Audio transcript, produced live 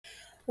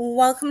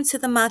Welcome to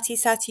the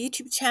Multisite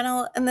YouTube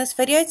channel. In this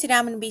video today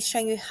I'm going to be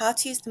showing you how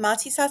to use the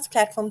Multisite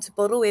platform to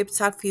build a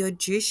website for your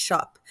juice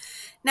shop.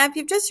 Now if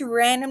you've just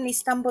randomly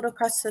stumbled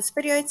across this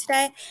video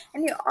today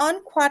and you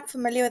aren't quite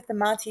familiar with the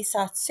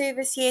Multisite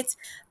service yet,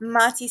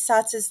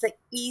 Multisite is the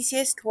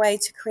easiest way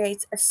to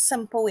create a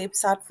simple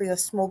website for your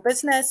small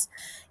business.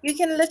 You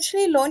can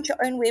literally launch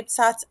your own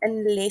website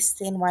in less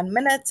than 1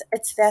 minute.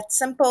 It's that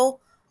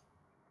simple.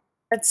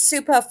 It's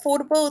super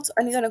affordable. It's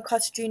only going to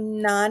cost you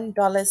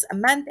 $9 a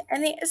month,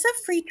 and there is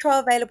a free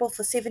trial available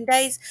for 7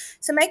 days.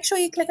 So make sure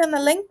you click on the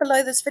link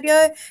below this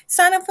video,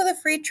 sign up for the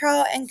free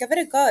trial, and give it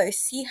a go.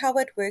 See how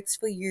it works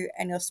for you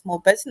and your small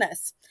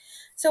business.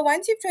 So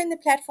once you've joined the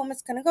platform,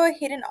 it's going to go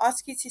ahead and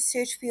ask you to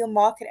search for your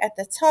market at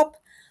the top.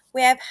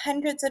 We have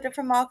hundreds of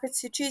different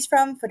markets to choose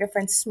from for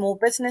different small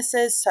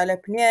businesses,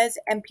 solopreneurs,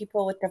 and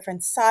people with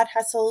different side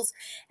hustles.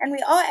 And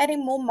we are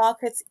adding more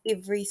markets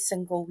every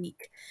single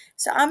week.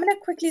 So I'm going to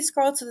quickly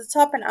scroll to the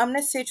top and I'm going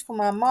to search for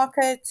my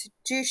market,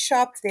 juice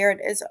shop. There it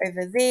is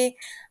over there.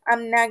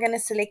 I'm now going to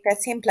select that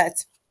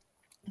template.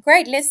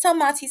 Great, let's tell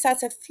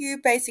Multisite a few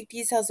basic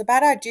details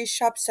about our juice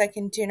shop so it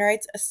can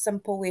generate a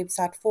simple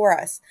website for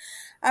us.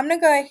 I'm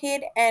going to go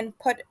ahead and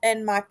put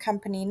in my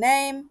company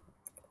name,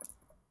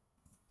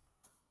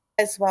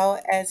 as well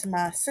as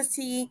my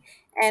city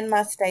and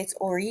my state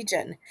or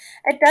region.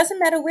 It doesn't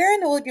matter where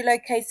in the world you're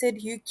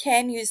located, you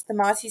can use the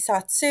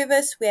Multisite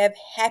service. We have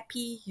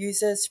happy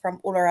users from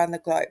all around the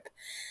globe.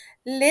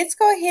 Let's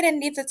go ahead and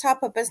leave the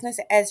type of business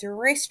as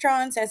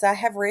restaurants, as I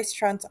have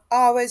restaurant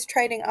hours,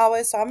 trading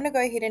hours. So I'm going to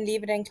go ahead and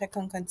leave it and click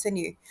on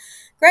continue.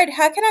 Great.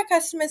 How can our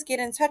customers get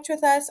in touch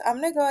with us? I'm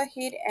going to go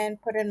ahead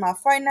and put in my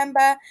phone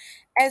number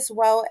as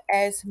well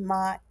as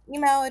my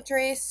email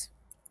address.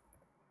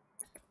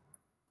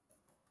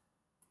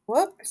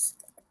 Whoops.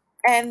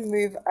 And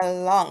move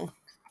along.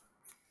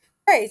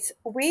 Great.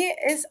 Where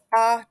is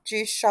our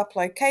juice shop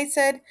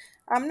located?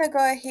 I'm going to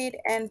go ahead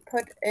and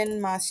put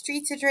in my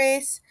street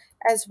address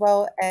as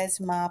well as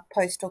my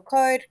postal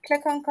code.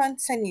 Click on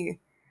continue.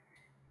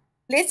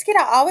 Let's get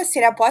our hours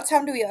set up. What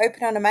time do we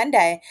open on a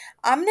Monday?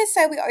 I'm going to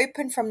say we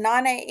open from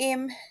 9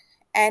 a.m.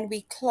 and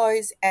we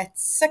close at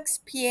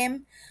 6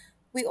 p.m.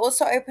 We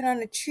also open on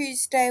a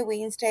Tuesday,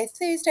 Wednesday,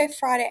 Thursday,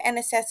 Friday, and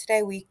a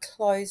Saturday. We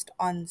closed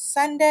on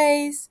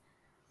Sundays.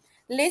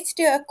 Let's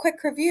do a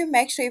quick review,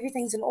 make sure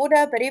everything's in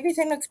order, but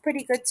everything looks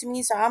pretty good to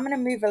me, so I'm going to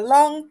move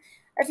along.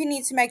 If you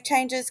need to make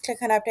changes, click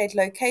on update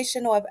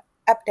location or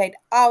update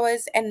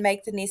hours and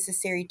make the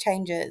necessary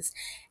changes.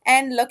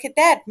 And look at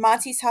that,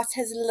 Multisite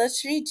has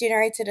literally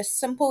generated a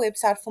simple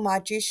website for my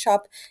juice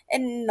shop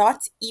in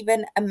not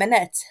even a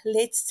minute.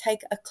 Let's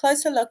take a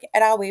closer look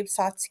at our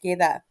website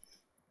together.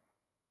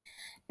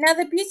 Now,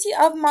 the beauty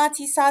of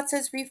Multisite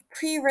is we've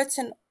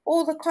pre-written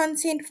all the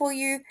content for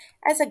you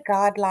as a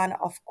guideline,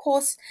 of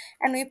course,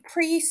 and we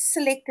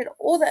pre-selected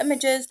all the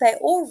images. They're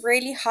all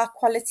really high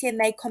quality and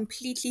they're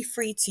completely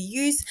free to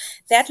use.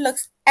 That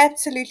looks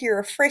absolutely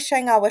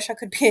refreshing. I wish I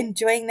could be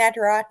enjoying that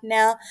right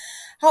now.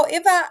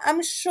 However,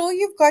 I'm sure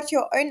you've got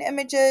your own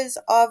images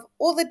of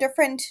all the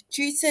different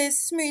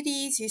juices,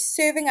 smoothies you're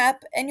serving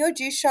up in your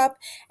juice shop,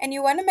 and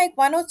you want to make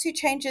one or two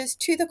changes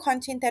to the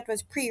content that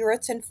was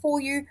pre-written for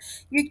you.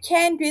 You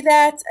can do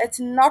that. It's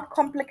not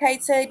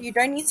complicated. You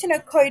don't need to know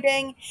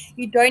coding.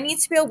 You don't need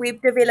to be a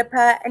web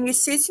developer, and you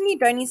certainly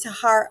don't need to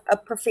hire a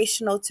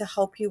professional to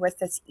help you with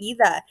this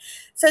either.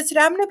 So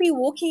today I'm going to be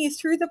walking you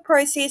through the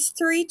process,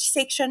 through each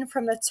section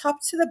from the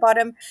top to the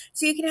bottom,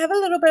 so you can have a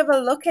little bit of a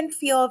look and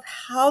feel of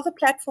how the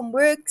platform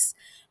works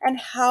and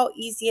how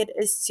easy it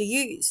is to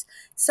use.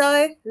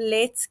 So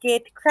let's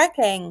get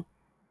cracking.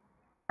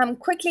 I'm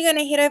quickly going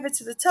to head over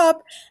to the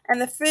top, and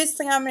the first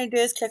thing I'm going to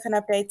do is click on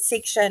update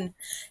section.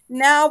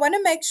 Now I want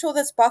to make sure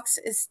this box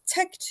is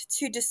ticked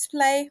to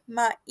display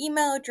my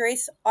email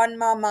address on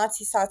my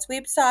Multisite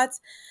website.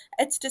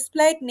 It's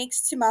displayed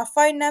next to my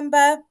phone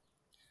number,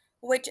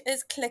 which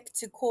is click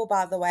to call,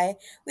 by the way.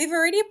 We've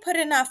already put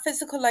in our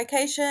physical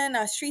location,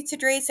 our street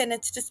address, and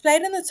it's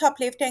displayed in the top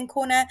left-hand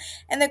corner.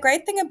 And the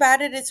great thing about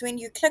it is when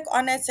you click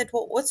on it, it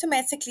will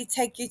automatically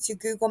take you to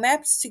Google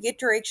Maps to get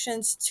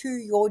directions to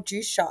your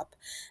juice shop.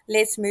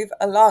 Let's move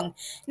along.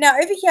 Now,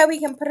 over here, we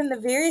can put in the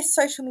various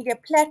social media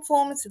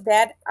platforms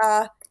that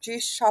our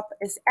juice shop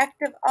is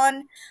active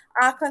on.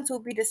 Icons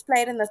will be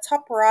displayed in the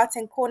top right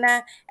hand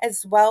corner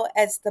as well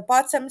as the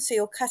bottom, so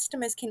your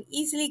customers can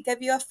easily give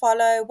you a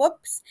follow,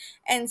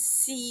 and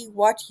see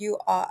what you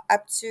are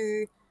up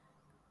to.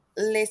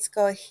 Let's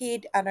go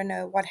ahead. I don't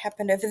know what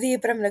happened over there,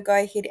 but I'm going to go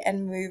ahead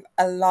and move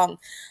along.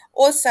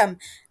 Awesome.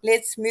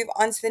 Let's move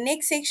on to the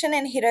next section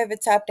and head over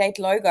to update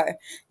logo.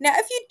 Now,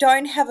 if you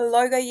don't have a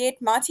logo yet,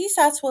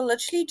 Multisite will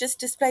literally just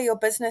display your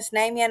business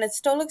name here, and it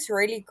still looks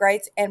really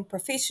great and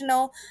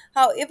professional.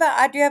 However,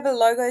 I do have a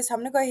logo, so I'm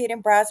going to go ahead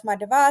and browse my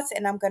device,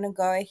 and I'm going to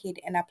go ahead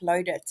and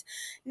upload it.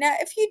 Now,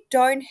 if you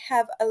don't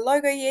have a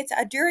logo yet,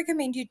 I do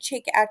recommend you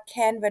check out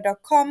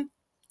canva.com.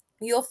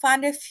 you'll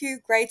find a few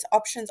great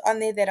options on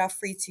there that are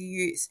free to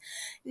use.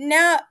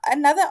 Now,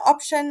 another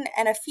option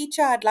and a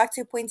feature I'd like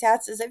to point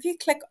out is if you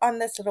click on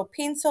this little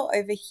pencil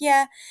over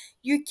here,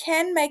 you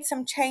can make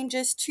some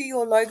changes to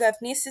your logo if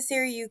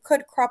necessary. You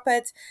could crop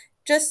it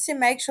just to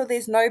make sure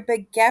there's no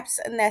big gaps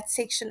in that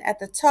section at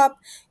the top.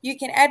 You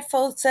can add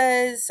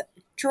filters,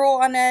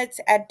 draw on it,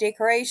 add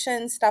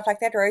decorations, stuff like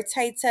that,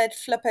 rotate it,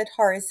 flip it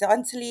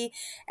horizontally,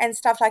 and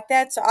stuff like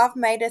that. So I've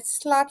made it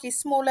slightly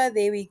smaller.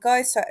 There we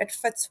go. So it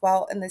fits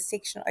well in the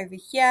section over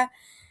here.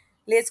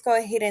 Let's go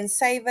ahead and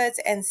save it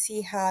and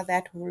see how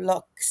that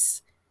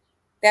looks.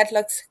 That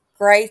looks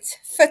great,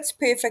 fits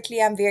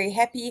perfectly. I'm very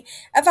happy.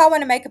 If I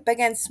want to make it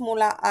bigger and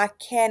smaller, I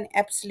can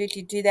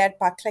absolutely do that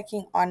by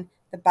clicking on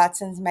the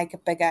buttons, make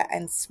it bigger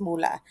and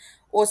smaller.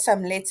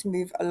 Awesome, let's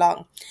move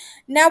along.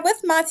 Now with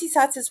Mighty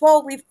Sites as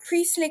well, we've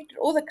pre-selected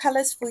all the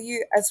colors for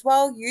you as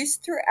well,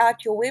 used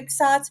throughout your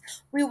website.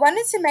 We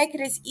wanted to make it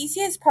as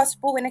easy as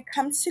possible when it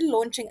comes to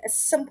launching a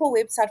simple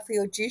website for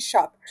your juice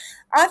shop.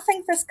 I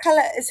think this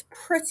color is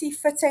pretty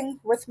fitting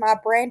with my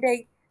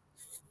branding,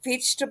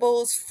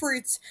 vegetables,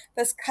 fruits.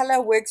 This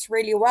color works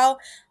really well.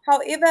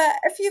 However,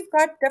 if you've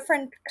got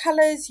different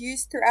colors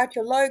used throughout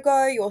your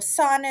logo, your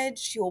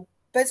signage, your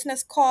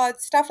business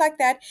cards, stuff like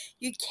that,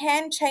 you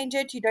can change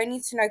it. You don't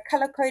need to know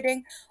color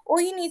coding. All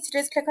you need to do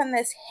is click on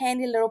this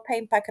handy little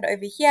paint bucket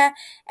over here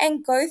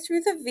and go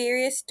through the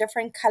various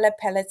different color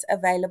palettes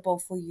available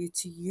for you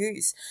to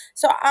use.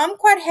 So I'm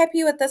quite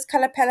happy with this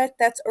color palette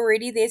that's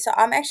already there. So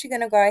I'm actually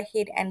going to go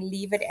ahead and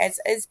leave it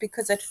as is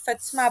because it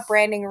fits my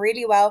branding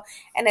really well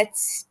and it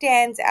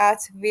stands out.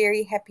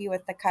 Very happy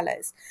with the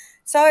colors.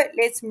 So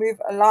let's move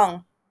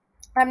along.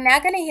 I'm now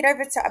going to head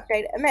over to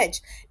update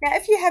image. Now,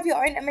 if you have your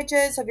own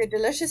images of your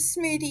delicious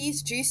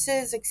smoothies,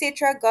 juices,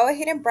 etc., go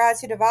ahead and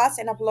browse your device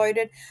and upload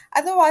it.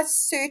 Otherwise,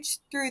 search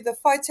through the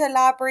photo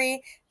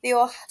library.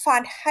 You'll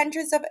find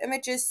hundreds of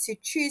images to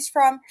choose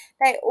from.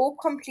 They're all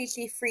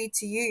completely free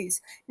to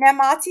use. Now,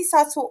 Mighty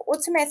Sites will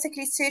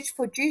automatically search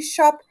for juice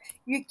shop.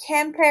 You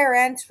can play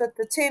around with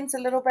the terms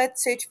a little bit,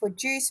 search for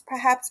juice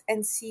perhaps,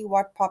 and see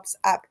what pops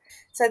up.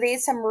 So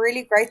there's some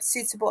really great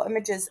suitable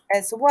images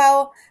as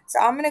well. So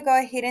I'm going to go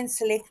ahead and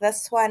select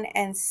this one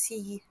and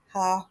see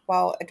how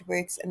well it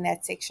works in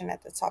that section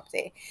at the top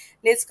there.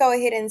 Let's go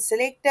ahead and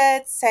select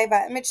it, save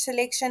our image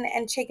selection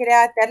and check it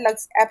out. That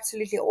looks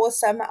absolutely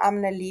awesome.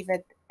 I'm going to leave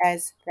it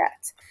as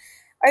that.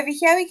 Over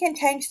here, we can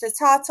change the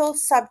title,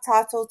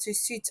 subtitle to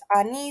suit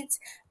our needs.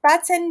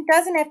 Button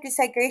doesn't have to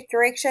say great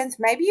directions.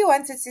 Maybe you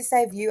wanted to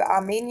say view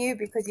our menu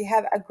because you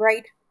have a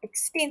great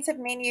extensive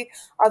menu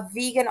of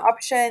vegan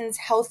options,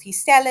 healthy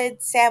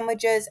salads,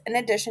 sandwiches, in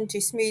addition to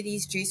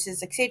smoothies,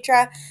 juices,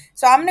 etc.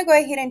 So I'm going to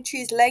go ahead and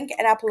choose link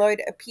and upload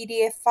a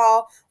PDF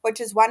file,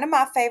 which is one of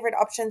my favorite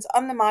options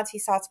on the Mighty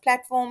Sites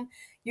platform.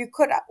 You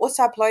could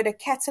also upload a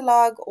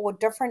catalog or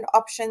different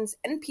options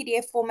in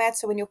PDF format.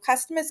 So when your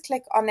customers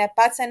click on that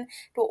button,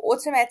 it will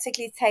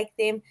automatically take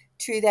them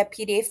to that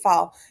PDF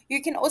file.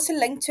 You can also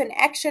link to an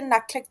action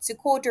like click to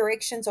call,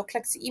 directions, or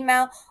click to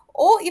email,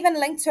 or even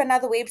link to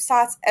another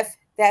website if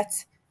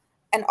that's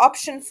an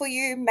option for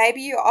you.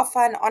 Maybe you offer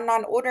an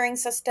online ordering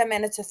system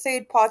and it's a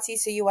third party,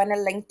 so you want to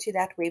link to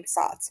that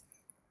website.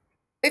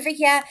 Over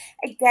here,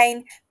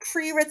 again,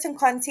 pre-written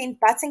content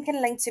button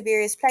can link to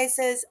various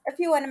places. If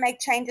you want to make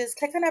changes,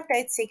 click on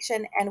update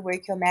section and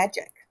work your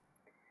magic.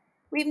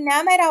 We've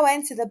now made our way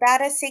into the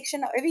About Us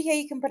section. Over here,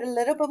 you can put a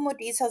little bit more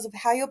details of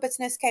how your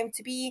business came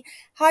to be,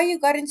 how you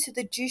got into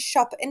the juice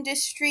shop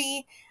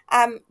industry.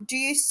 Do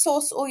you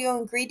source all your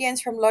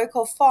ingredients from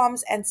local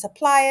farms and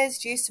suppliers?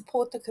 Do you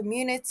support the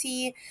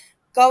community?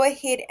 Go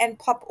ahead and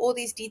pop all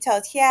these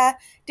details here.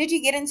 Did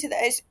you get into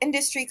the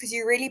industry because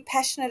you're really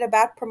passionate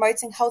about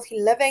promoting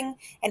healthy living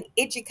and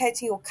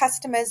educating your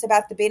customers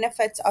about the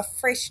benefits of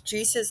fresh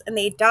juices in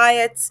their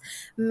diets?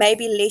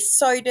 Maybe less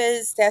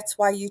sodas. That's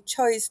why you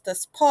chose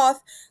this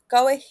path.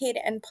 Go ahead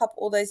and pop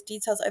all those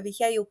details over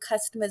here. Your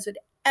customers would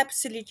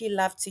absolutely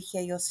love to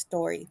hear your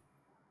story.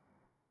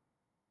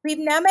 We've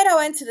now made our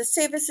way into the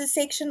services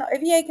section.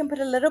 Over here, you can put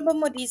a little bit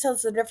more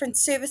details of the different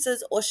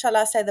services, or shall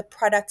I say the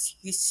products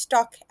you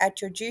stock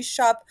at your juice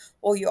shop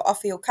or you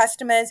offer your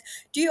customers.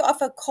 Do you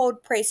offer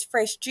cold pressed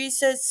fresh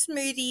juices,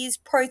 smoothies,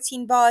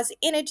 protein bars,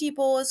 energy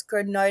balls,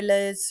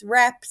 granolas,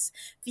 wraps,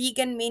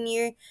 vegan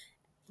menu?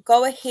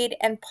 Go ahead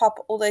and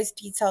pop all those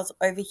details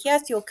over here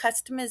so your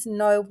customers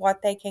know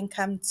what they can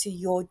come to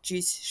your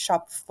juice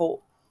shop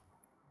for.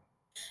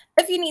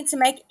 If you need to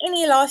make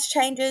any last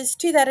changes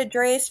to that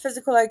address,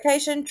 physical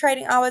location,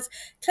 trading hours,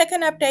 click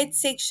on update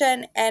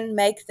section and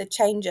make the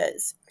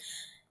changes.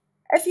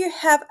 If you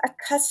have a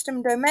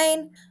custom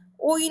domain,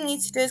 all you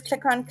need to do is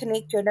click on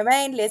connect your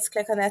domain. Let's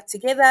click on that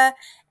together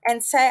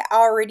and say I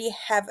already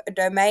have a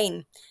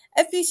domain.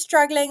 If you're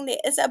struggling, there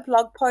is a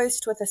blog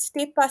post with a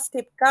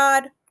step-by-step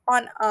guide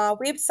on our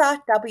website,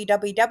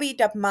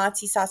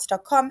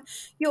 www.martysites.com.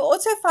 You'll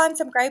also find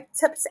some great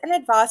tips and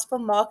advice for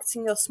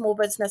marketing your small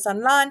business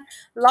online.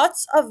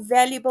 Lots of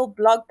valuable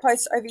blog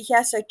posts over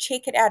here, so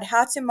check it out.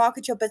 How to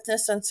market your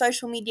business on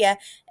social media,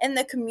 in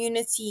the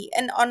community,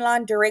 in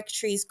online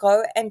directories.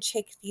 Go and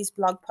check these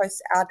blog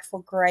posts out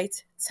for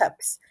great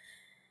tips.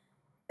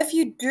 If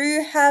you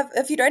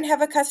don't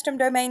have a custom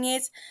domain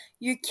yet,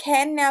 you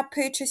can now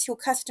purchase your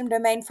custom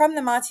domain from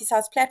the Mighty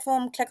Sites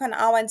platform. Click on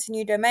I want a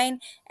new domain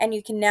and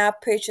you can now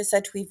purchase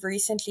it. We've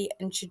recently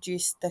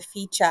introduced the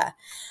feature.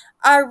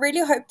 I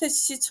really hope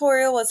this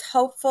tutorial was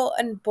helpful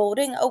in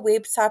building a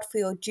website for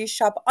your juice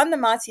shop on the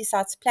Mighty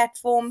Sites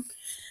platform.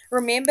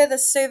 Remember, the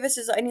service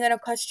is only going to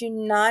cost you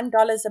 $9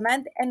 a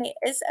month, and there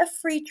is a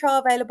free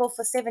trial available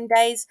for 7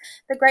 days.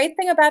 The great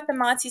thing about the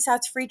Mighty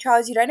Sites free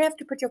trial is you don't have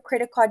to put your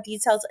credit card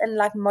details in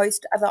like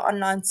most other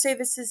online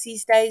services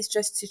these days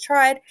just to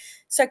try it.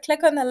 So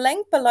click on the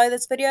link below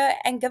this video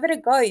and give it a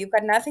go. You've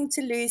got nothing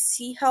to lose.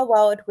 See how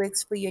well it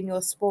works for you in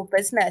your small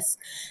business.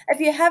 If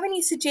you have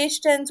any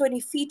suggestions or any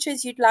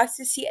features you'd like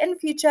to see in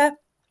future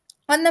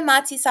on the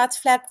Mighty Sites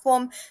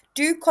platform,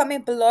 do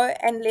comment below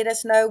and let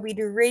us know. We'd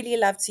really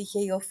love to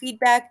hear your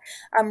feedback.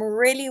 I'm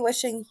really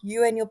wishing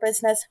you and your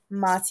business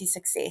mighty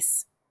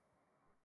success.